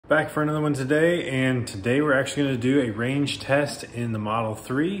Back for another one today, and today we're actually going to do a range test in the Model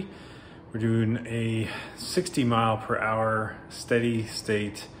 3. We're doing a 60 mile per hour steady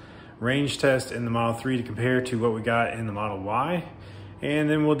state range test in the Model 3 to compare to what we got in the Model Y. And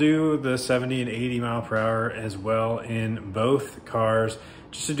then we'll do the 70 and 80 mile per hour as well in both cars,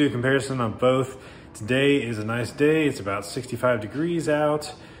 just to do a comparison on both. Today is a nice day. It's about 65 degrees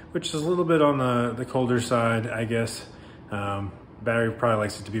out, which is a little bit on the colder side, I guess. Battery probably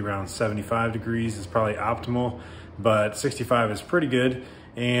likes it to be around 75 degrees. It's probably optimal, but 65 is pretty good.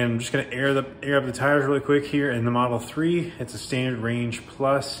 And I'm just gonna air up the tires really quick here in the Model 3. It's a standard range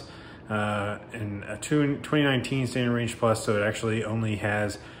plus, and a 2019 standard range plus, so it actually only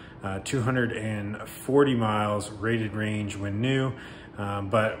has 240 miles rated range when new.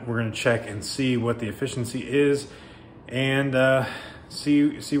 But we're gonna check and see what the efficiency is, and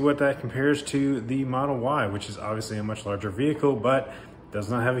see what that compares to the Model Y, which is obviously a much larger vehicle, but does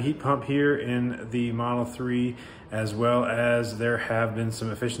not have a heat pump here in the Model 3, as well as there have been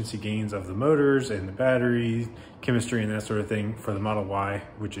some efficiency gains of the motors and the battery, chemistry, and that sort of thing for the Model Y,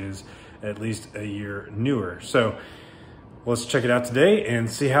 which is at least a year newer. So let's check it out today and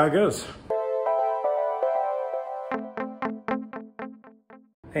see how it goes.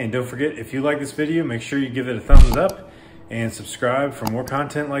 Hey, and don't forget, if you like this video, make sure you give it a thumbs up and subscribe for more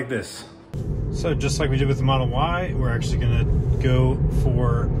content like this. So just like we did with the Model Y, we're actually gonna go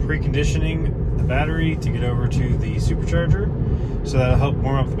for preconditioning the battery to get over to the supercharger. So that'll help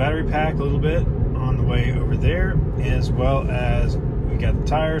warm up the battery pack a little bit on the way over there, as well as we got the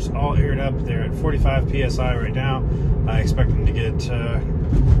tires all aired up. They're at 45 PSI right now. I expect them to get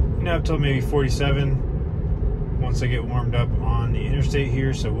up till maybe 47 once they get warmed up on the interstate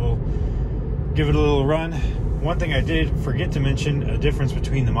here. So we'll give it a little run. One thing I did forget to mention, a difference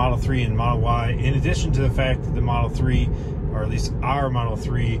between the Model 3 and Model Y, in addition to the fact that the Model 3, or at least our Model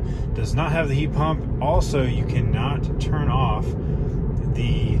 3, does not have the heat pump. Also, you cannot turn off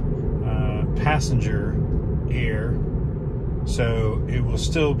the passenger air, so it will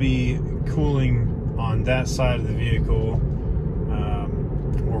still be cooling on that side of the vehicle,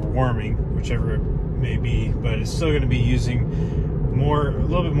 or warming, whichever it may be, but it's still going to be using a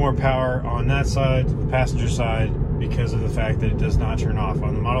little bit more power on that side, the passenger side, because of the fact that it does not turn off.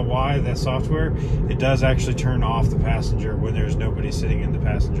 On the Model Y, that software, it does actually turn off the passenger when there's nobody sitting in the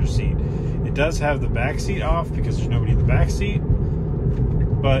passenger seat. It does have the back seat off because there's nobody in the back seat,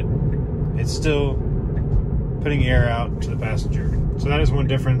 but it's still putting air out to the passenger. So that is one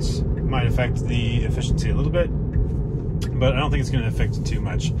difference. It might affect the efficiency a little bit, but I don't think it's going to affect it too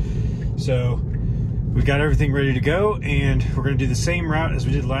much. So we got everything ready to go, and we're going to do the same route as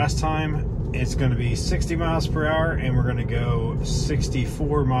we did last time. It's going to be 60 miles per hour, and we're going to go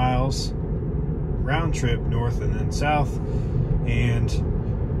 64 miles round trip north and then south, and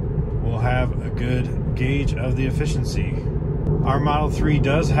we'll have a good gauge of the efficiency. Our Model 3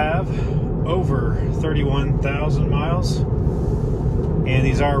 does have over 31,000 miles, and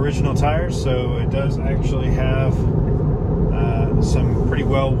these are original tires, so it does actually have some pretty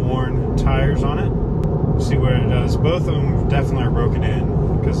well worn tires on it. See what it does. Both of them definitely are broken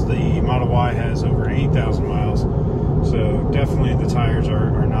in, because the Model Y has over 8,000 miles, so definitely the tires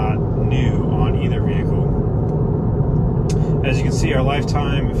are not new on either vehicle. As you can see, our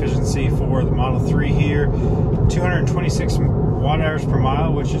lifetime efficiency for the Model 3 here, 226 watt hours per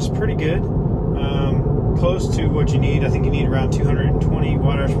mile, which is pretty good, close to what you need. I think you need around 220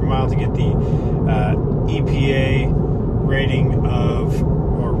 watt hours per mile to get the EPA rating of,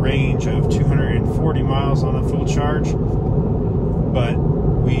 or range of, 240 miles on a full charge. But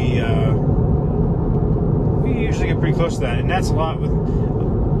we usually get pretty close to that, and that's a lot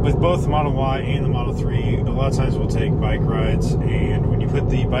with both the Model Y and the Model 3. A lot of times we'll take bike rides, and when you put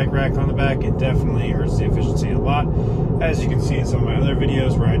the bike rack on the back, it definitely hurts the efficiency a lot, as you can see in some of my other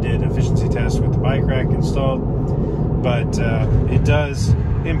videos where I did efficiency tests with the bike rack installed. But it does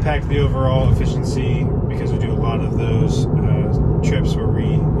impact the overall efficiency, because we do a lot of those trips where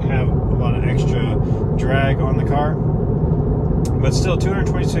we have a lot of extra drag on the car. But still,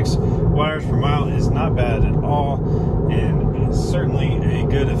 226 watt hours per mile is not bad at all, and it's certainly a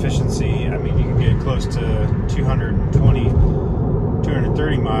good efficiency. I mean, you can get close to 220,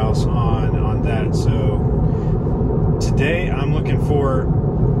 230 miles on that. So today I'm looking for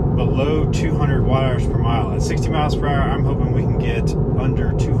below 200 watt hours per mile. At 60 miles per hour, I'm hoping we can get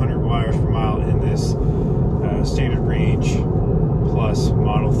under 200 watt hours per mile in this standard range plus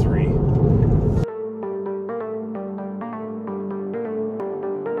Model 3.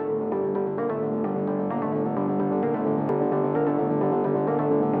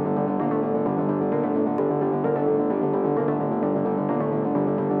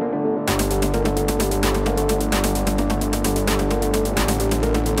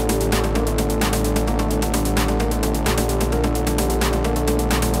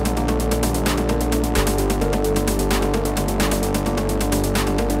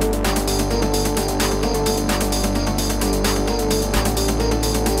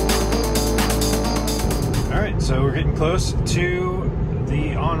 close to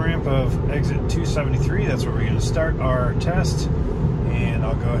the on-ramp of exit 273. That's where we're going to start our test. And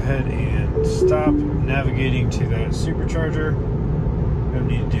I'll go ahead and stop navigating to that supercharger. Don't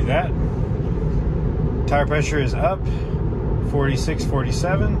need to do that. Tire pressure is up, 46,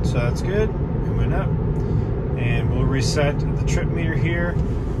 47, so that's good. It went up. And we'll reset the trip meter here.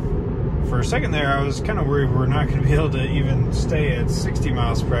 For a second there, I was kind of worried we're not going to be able to even stay at 60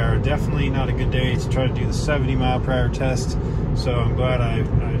 miles per hour. Definitely not a good day to try to do the 70 mile per hour test. So I'm glad I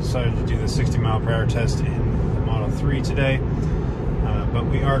decided to do the 60 mile per hour test in the Model 3 today. But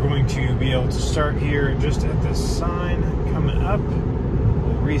we are going to be able to start here just at this sign coming up.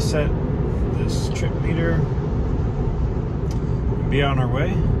 We'll reset this trip meter and be on our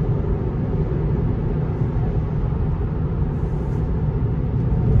way.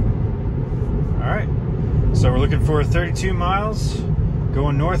 Alright, so we're looking for 32 miles,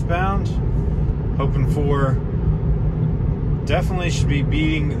 going northbound, hoping for, definitely should be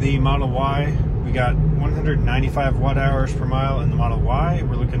beating the Model Y. We got 195 watt hours per mile in the Model Y.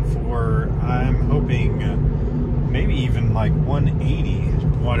 We're looking for, I'm hoping, maybe even like 180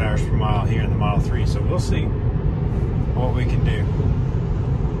 watt hours per mile here in the Model 3. So we'll see what we can do.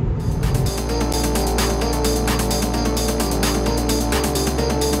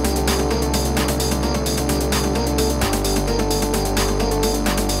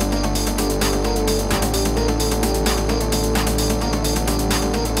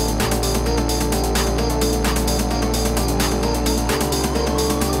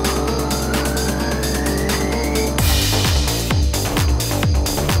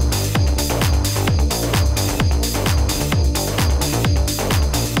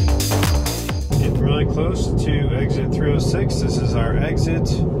 Close to exit 306. This is our exit.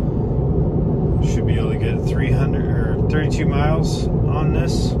 Should be able to get 32 miles on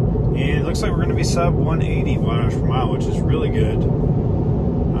this, and it looks like we're going to be sub 180 watt hours per mile, which is really good.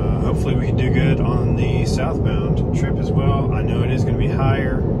 Hopefully we can do good on the southbound trip as well. I know it is going to be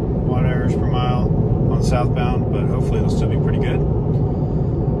higher watt hours per mile on southbound, but hopefully it'll still be pretty good.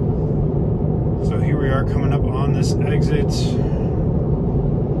 So here we are coming up on this exit.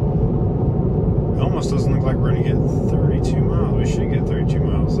 Almost doesn't look like we're going to get 32 miles. We should get 32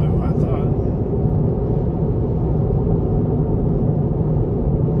 miles though, I thought.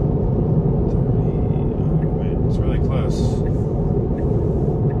 Oh man, it's really close.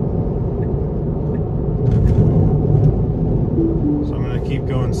 So I'm going to keep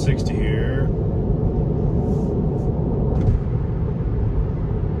going 60 here.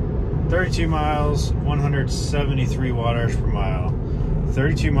 32 miles, 173 watt hours per mile.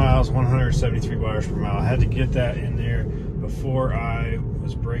 32 miles, 173 watt hours per mile. I had to get that in there before I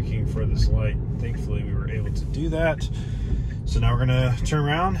was braking for this light. Thankfully, we were able to do that. So now we're gonna turn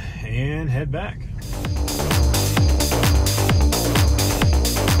around and head back.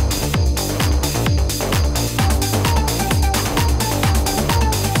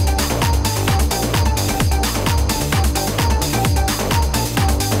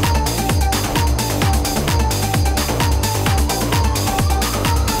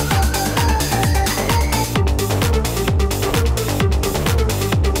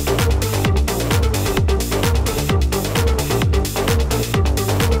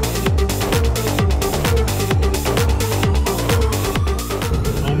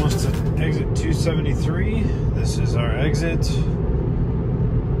 This is our exit.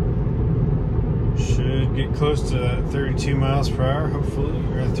 Should get close to 32 miles per hour, hopefully,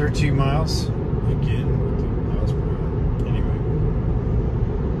 or 32 miles. Again, with the miles per hour. Anyway.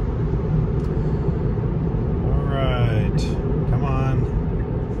 Alright. Come on.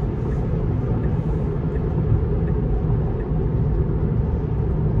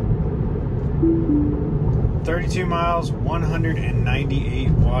 32 miles, 198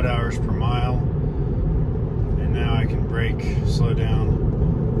 watt hours per mile. And now I can brake, slow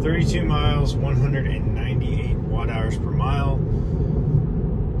down. 32 miles, 198 watt hours per mile.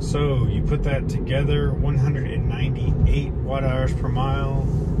 So you put that together, 198 watt hours per mile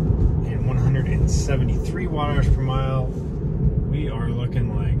and 173 watt hours per mile. We are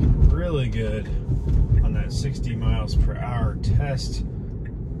looking like really good on that 60 miles per hour test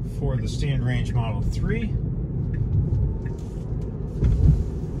for the stand range Model 3.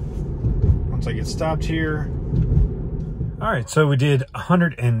 Once I get stopped here. All right, so we did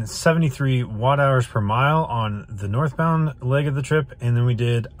 173 watt hours per mile on the northbound leg of the trip, and then we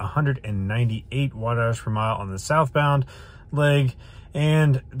did 198 watt hours per mile on the southbound leg,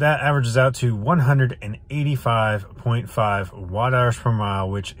 and that averages out to 185.5 watt hours per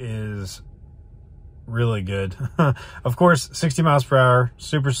mile, which is really good. Of course, 60 miles per hour,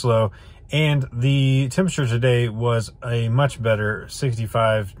 super slow. And the temperature today was a much better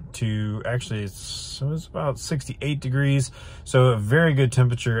 65 to, actually it was about 68 degrees. So a very good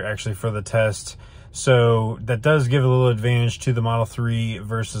temperature actually for the test. So that does give a little advantage to the Model 3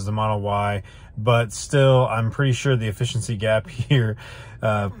 versus the Model Y, but still I'm pretty sure the efficiency gap here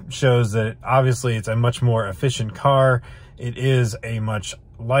shows that obviously it's a much more efficient car. It is a much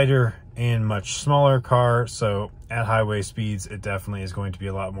lighter and much smaller car, so at highway speeds it definitely is going to be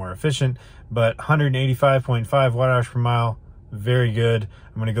a lot more efficient. But 185.5 watt-hours per mile, very good.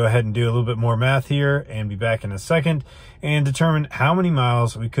 I'm going to go ahead and do a little bit more math here and be back in a second and determine how many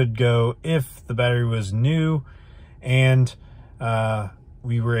miles we could go if the battery was new and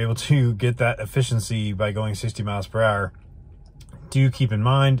we were able to get that efficiency by going 60 miles per hour. Do keep in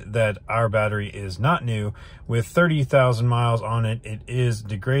mind that our battery is not new. With 30,000 miles on it, it is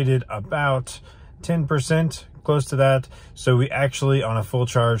degraded about 10%, close to that. So we actually, on a full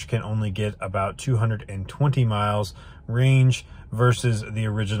charge, can only get about 220 miles range versus the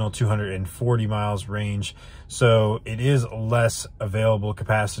original 240 miles range. So it is less available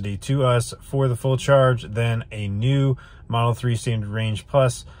capacity to us for the full charge than a new Model 3 Standard Range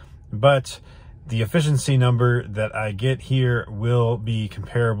Plus, but the efficiency number that I get here will be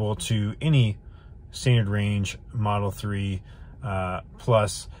comparable to any standard range Model 3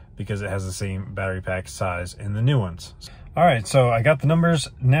 Plus, because it has the same battery pack size in the new ones. All right, so I got the numbers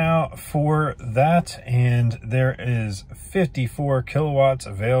now for that, and there is 54 kilowatts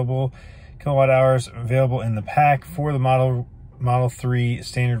available, kilowatt hours available in the pack for the Model 3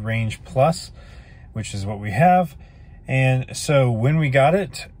 Standard Range Plus, which is what we have. And so when we got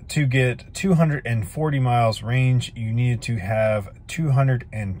it, to get 240 miles range, you needed to have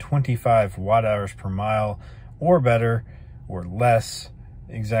 225 watt hours per mile or better, or less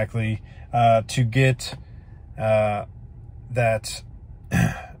exactly, to get that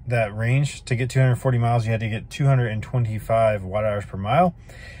range. To get 240 miles, you had to get 225 watt hours per mile.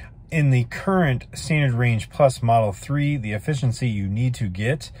 In the current Standard Range Plus Model 3, the efficiency you need to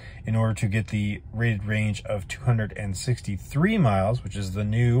get in order to get the rated range of 263 miles, which is the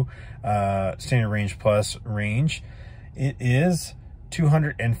new Standard Range Plus range, it is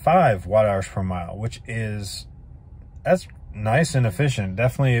 205 watt hours per mile, which is, that's nice and efficient.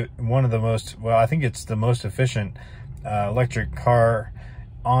 Definitely one of the most, well, I think it's the most efficient electric car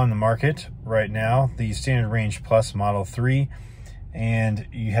on the market right now, the Standard Range Plus Model 3. And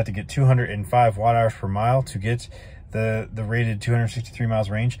you had to get 205 watt hours per mile to get the rated 263 miles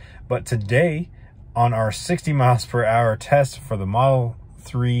range. But today, on our 60 miles per hour test for the Model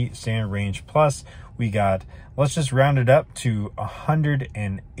 3 Standard Range Plus, we got, let's just round it up to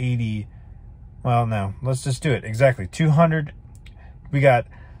 180, well, no, let's just do it exactly 200. We got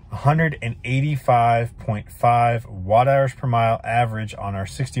 185.5 watt hours per mile average on our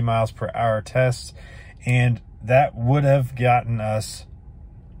 60 miles per hour test, and that would have gotten us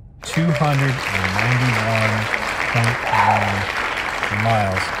 291.1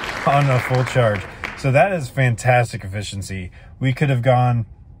 miles on a full charge. So that is fantastic efficiency. We could have gone,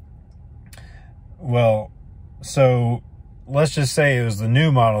 well, so let's just say it was the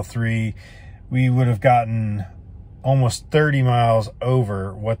new Model 3, we would have gotten almost 30 miles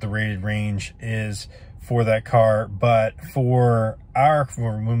over what the rated range is for that car. But for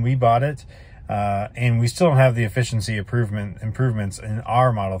when we bought it, and we still don't have the efficiency improvements in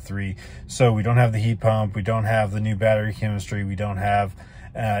our Model 3. So we don't have the heat pump, we don't have the new battery chemistry, we don't have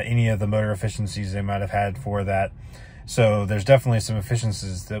any of the motor efficiencies they might have had for that. So there's definitely some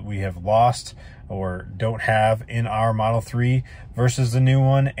efficiencies that we have lost or don't have in our Model 3 versus the new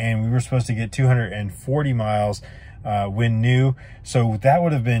one. And we were supposed to get 240 miles when new. So that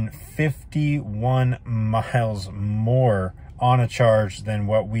would have been 51 miles more on a charge than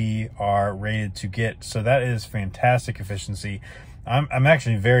what we are rated to get. So that is fantastic efficiency. I'm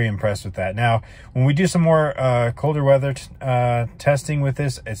actually very impressed with that. Now, when we do some more colder weather testing with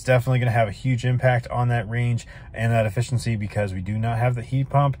this, it's definitely going to have a huge impact on that range and that efficiency, because we do not have the heat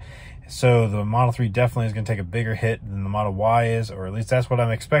pump. So the Model 3 definitely is going to take a bigger hit than the Model Y is, or at least that's what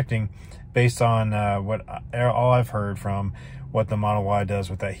I'm expecting based on all I've heard from what the Model Y does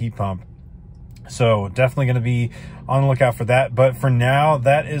with that heat pump. So definitely going to be on the lookout for that. But for now,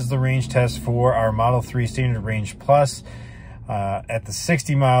 that is the range test for our Model 3 Standard Range Plus at the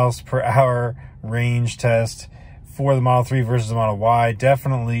 60 miles per hour range test for the Model 3 versus the Model Y.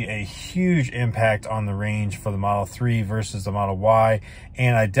 Definitely a huge impact on the range for the Model 3 versus the Model Y.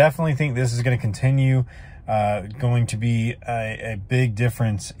 And I definitely think this is going to continue going to be a big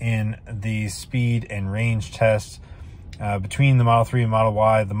difference in the speed and range test between the Model 3 and Model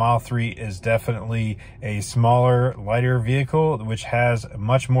Y. The Model 3 is definitely a smaller, lighter vehicle, which has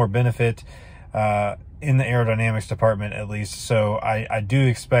much more benefit in the aerodynamics department, at least. So I do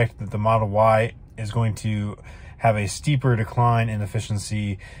expect that the Model Y is going to have a steeper decline in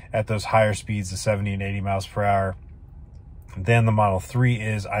efficiency at those higher speeds of 70 and 80 miles per hour than the Model 3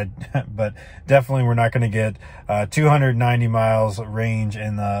 is. But definitely we're not going to get 290 miles range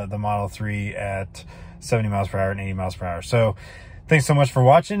in the Model 3 at 70 miles per hour and 80 miles per hour. So thanks so much for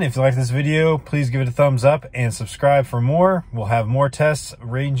watching. If you like this video, please give it a thumbs up and subscribe for more. We'll have more tests,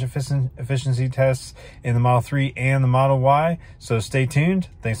 range efficiency tests in the Model 3 and the Model Y. So stay tuned.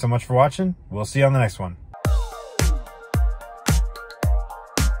 Thanks so much for watching. We'll see you on the next one.